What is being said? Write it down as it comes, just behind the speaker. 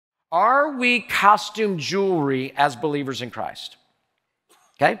Are we costume jewelry as believers in Christ?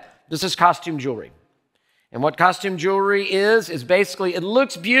 Okay, this is costume jewelry. And what costume jewelry is basically it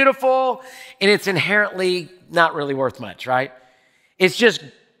looks beautiful and it's inherently not really worth much, right? It's just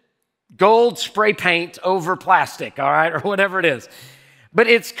gold spray paint over plastic, all right, or whatever it is. But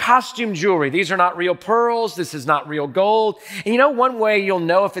it's costume jewelry. These are not real pearls. This is not real gold. And you know, one way you'll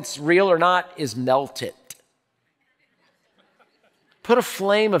know if it's real or not is melt it. Put a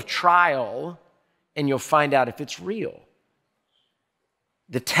flame of trial and you'll find out if it's real.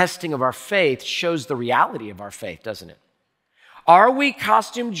 The testing of our faith shows the reality of our faith, doesn't it? Are we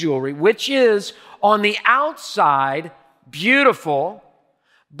costume jewelry, which is on the outside beautiful,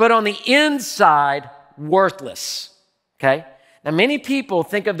 but on the inside worthless, okay? Now, many people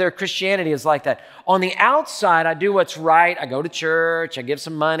think of their Christianity as like that. On the outside, I do what's right. I go to church. I give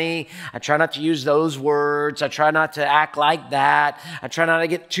some money. I try not to use those words. I try not to act like that. I try not to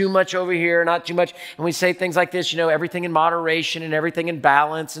get too much over here, not too much. And we say things like this, you know, everything in moderation and everything in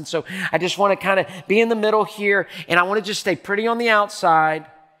balance. And so I just want to kind of be in the middle here. And I want to just stay pretty on the outside.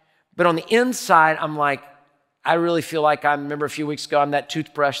 But on the inside, I'm like, I really feel like I remember a few weeks ago, I'm that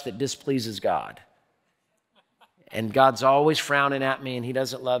toothbrush that displeases God. And God's always frowning at me and he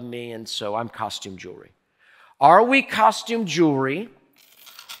doesn't love me, and so I'm costume jewelry. Are we costume jewelry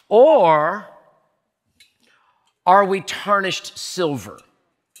or are we tarnished silver?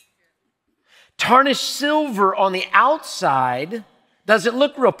 Tarnished silver on the outside doesn't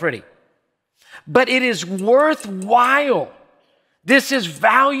look real pretty, but it is worthwhile. This is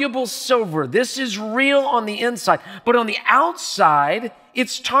valuable silver. This is real on the inside, but on the outside,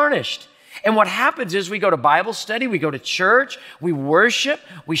 it's tarnished. And what happens is we go to Bible study, we go to church, we worship,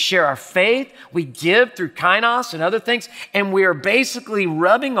 we share our faith, we give through kainos and other things, and we are basically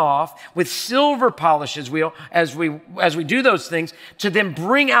rubbing off with silver polish as we do those things to then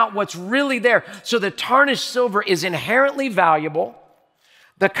bring out what's really there. So the tarnished silver is inherently valuable.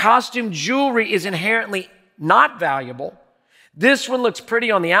 The costume jewelry is inherently not valuable. This one looks pretty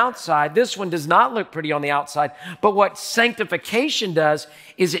on the outside. This one does not look pretty on the outside. But what sanctification does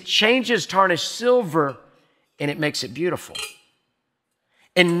is it changes tarnished silver and it makes it beautiful.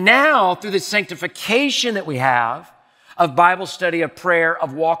 And now, through the sanctification that we have of Bible study, of prayer,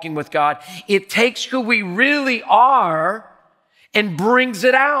 of walking with God, it takes who we really are and brings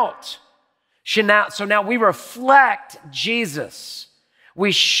it out. So now we reflect Jesus.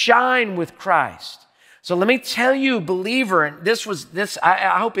 We shine with Christ. So let me tell you, believer, and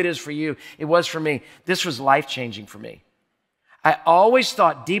I hope it is for you. It was for me. This was life-changing for me. I always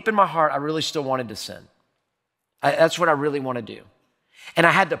thought deep in my heart, I really still wanted to sin. That's what I really want to do. And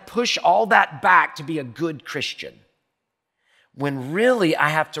I had to push all that back to be a good Christian. When really I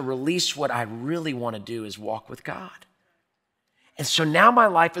have to release what I really want to do is walk with God. And so now my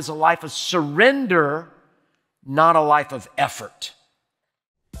life is a life of surrender, not a life of effort.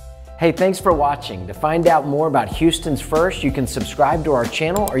 Hey, thanks for watching. To find out more about Houston's First, you can subscribe to our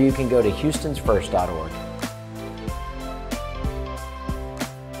channel or you can go to houstonsfirst.org.